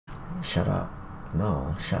Shut up.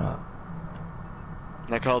 No, shut up.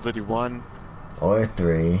 Like Call of Duty 1. Or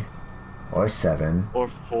 3. Or 7. Or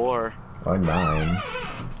 4. Or 9.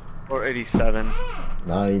 Or 87.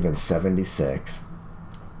 Not even 76.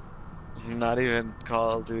 Not even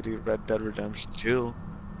Call of Duty Red Dead Redemption 2.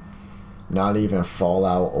 Not even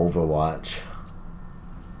Fallout Overwatch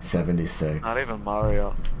 76. Not even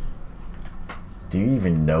Mario. Do you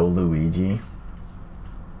even know Luigi?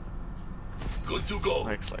 Good to go.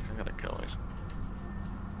 Looks like I'm gonna kill myself.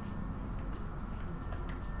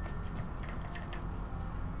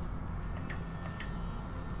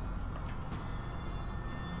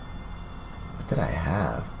 What did I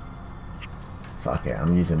have? Fuck it,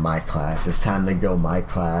 I'm using my class. It's time to go my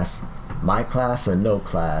class. My class or no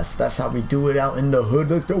class. That's how we do it out in the hood.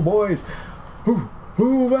 Let's go, boys!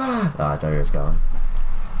 Hoorah! Oh, I thought he was gone.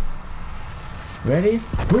 Ready?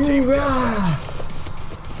 Hoorah!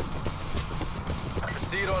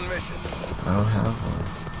 Proceed on mission. I don't have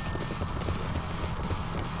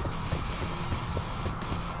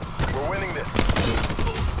one. We're winning this.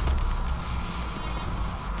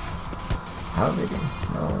 How did he?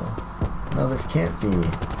 No. No, this can't be.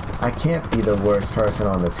 I can't be the worst person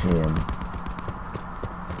on the team.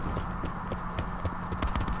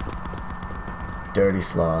 Dirty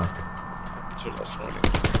Sloth. That's what that's funny.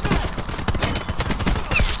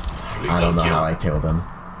 I don't know how I killed him.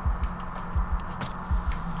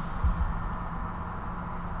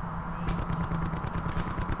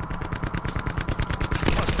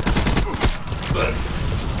 Burn.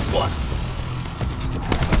 What?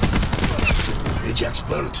 Ajax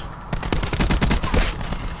burnt.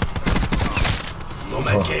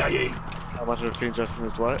 Nomad KIA. How much between Justin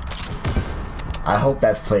is what? I hope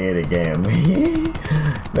that's play of the game.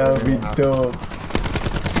 That would be dope.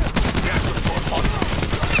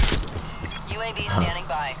 UAV standing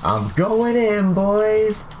by. I'm going in,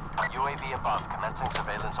 boys. UAV above, commencing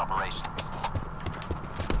surveillance operations.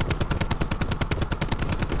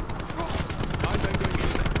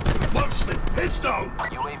 Marksman, heads down.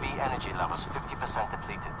 UAV energy levels 50%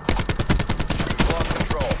 depleted. Lost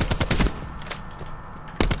control.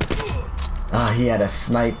 Ah, he had a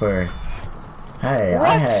sniper. Hey,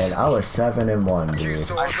 What? I was 7-1, Two dude.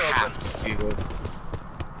 stores I open. have to see this.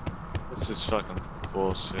 This is fucking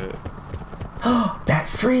bullshit. That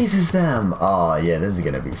freezes them. Oh yeah, this is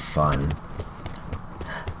gonna be fun.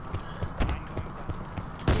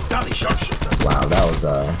 Dally sharpshooter. Wow, that was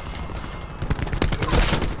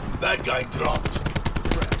That guy dropped.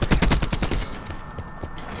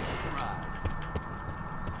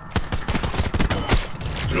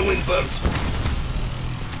 Ruin burnt.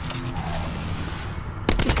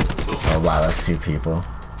 oh wow, that's 2 people.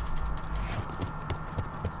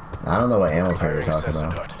 I don't know what ammo pack you're talking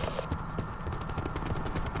about.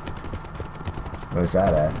 Where's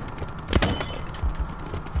that at?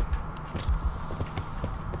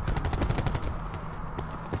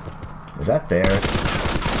 Is that there?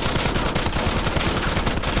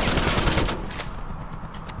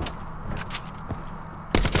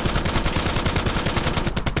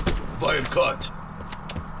 Fire cut.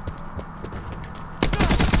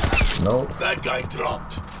 Nope. That guy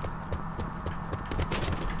dropped.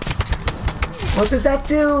 What does that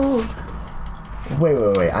do?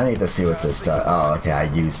 Wait. I need to see what this does. Oh, okay, I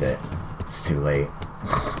used it. It's too late.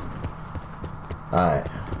 Alright.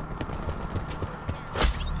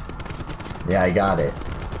 Yeah, I got it.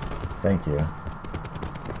 Thank you.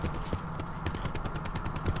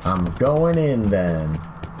 I'm going in then.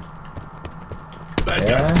 Bad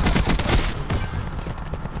Yeah? guy.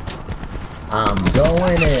 I'm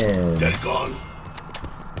going in. They're gone.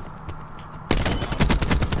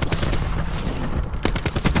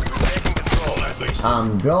 Taking control. That base.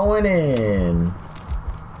 I'm going in.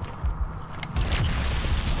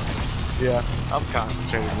 Yeah, I'm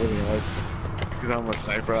concentrating really hard. Because I'm a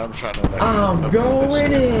sniper, I'm trying to like... I'm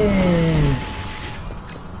going in.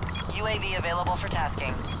 UAV available for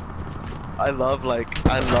tasking. I love that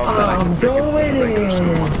I I'm can freaking going regular in.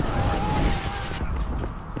 scope ones.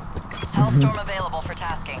 Hellstorm available for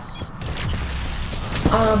tasking.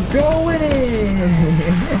 I'm going in.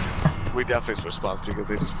 We definitely switch spots because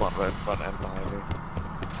they just spawn right in front and behind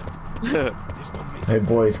me. Hey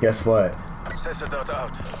boys, guess what? Sensor dot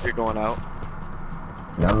out. You're going out.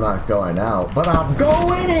 I'm not going out, but I'm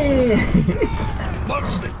going in.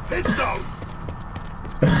 Marksman, heads down.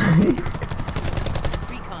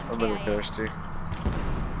 I'm really thirsty.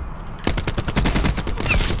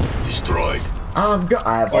 Destroyed.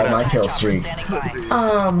 I have all my kill streaks. Standing by.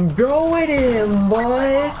 I'm going in,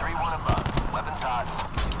 boys. 3-1 above, weapons hard.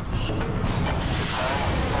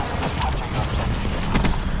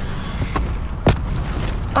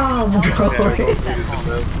 I'm Yeah, going.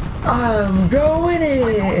 I'm going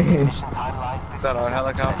in. Mission timeline Is that our 50%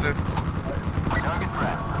 helicopter? Target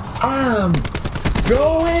friend. I'm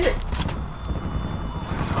going.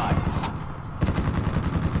 Spy.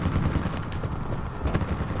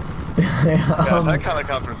 Yeah, that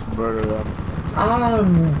helicopter can murder them.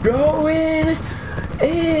 I'm going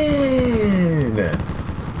in.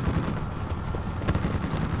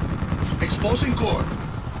 Exposing core.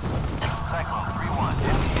 Cyclone 3-1.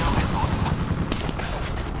 MTL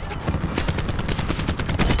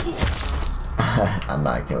midpoint. I'm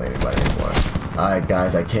not killing anybody anymore. Alright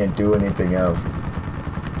guys, I can't do anything else.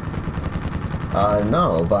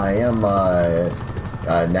 No, but I am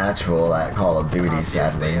natural at Call of Duty,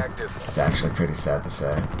 sadly. It's actually pretty sad to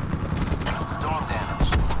say. Storm damage.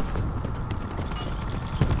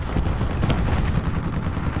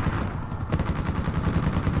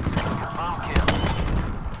 Confirmed kill.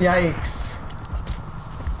 Yikes.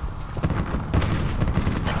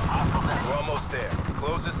 Hostile down. We're almost there.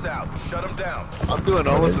 Close this out. Shut them down. I'm doing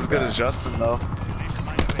almost is as good that? as Justin though.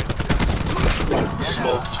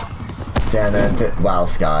 Smoked. Damn it. Wow,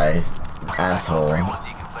 Sky. Asshole. 3-1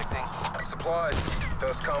 deconflicting. Supplies.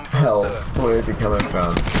 First come, first Hell, serve. where is he coming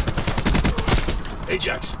from?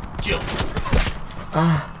 Ajax. Kill.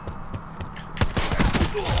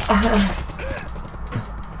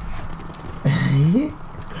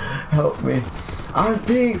 Help me. I'm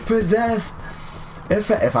being possessed. If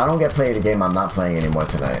I don't get played a game, I'm not playing anymore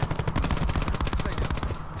tonight.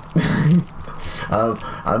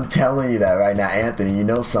 I'm telling you that right now, Anthony. You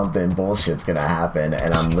know something bullshit's gonna happen,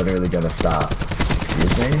 and I'm literally gonna stop.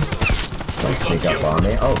 Excuse me? Don't sneak up on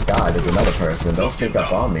me. Oh God, there's another person. Don't sneak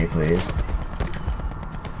up on me, please.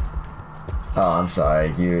 Oh, I'm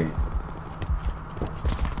sorry. You.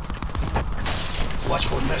 Watch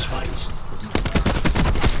for mesh mines.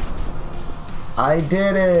 I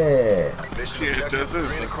did it. Mission Yeah, objective Justin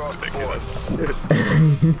green is across the ridiculous.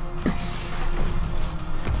 board.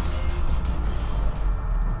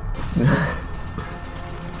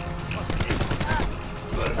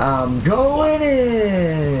 I'm going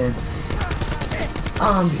in.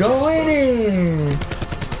 I'm going in.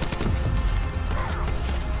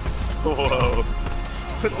 Whoa.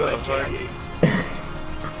 What the fuck?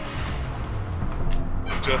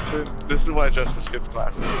 Justin, this is why Justin skipped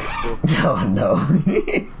classes in school. Oh no.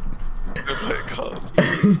 To play Call of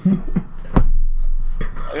Duty.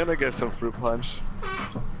 I'm gonna get some fruit punch.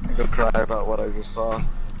 I'm gonna cry about what I just saw.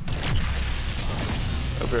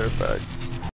 I'll be right back.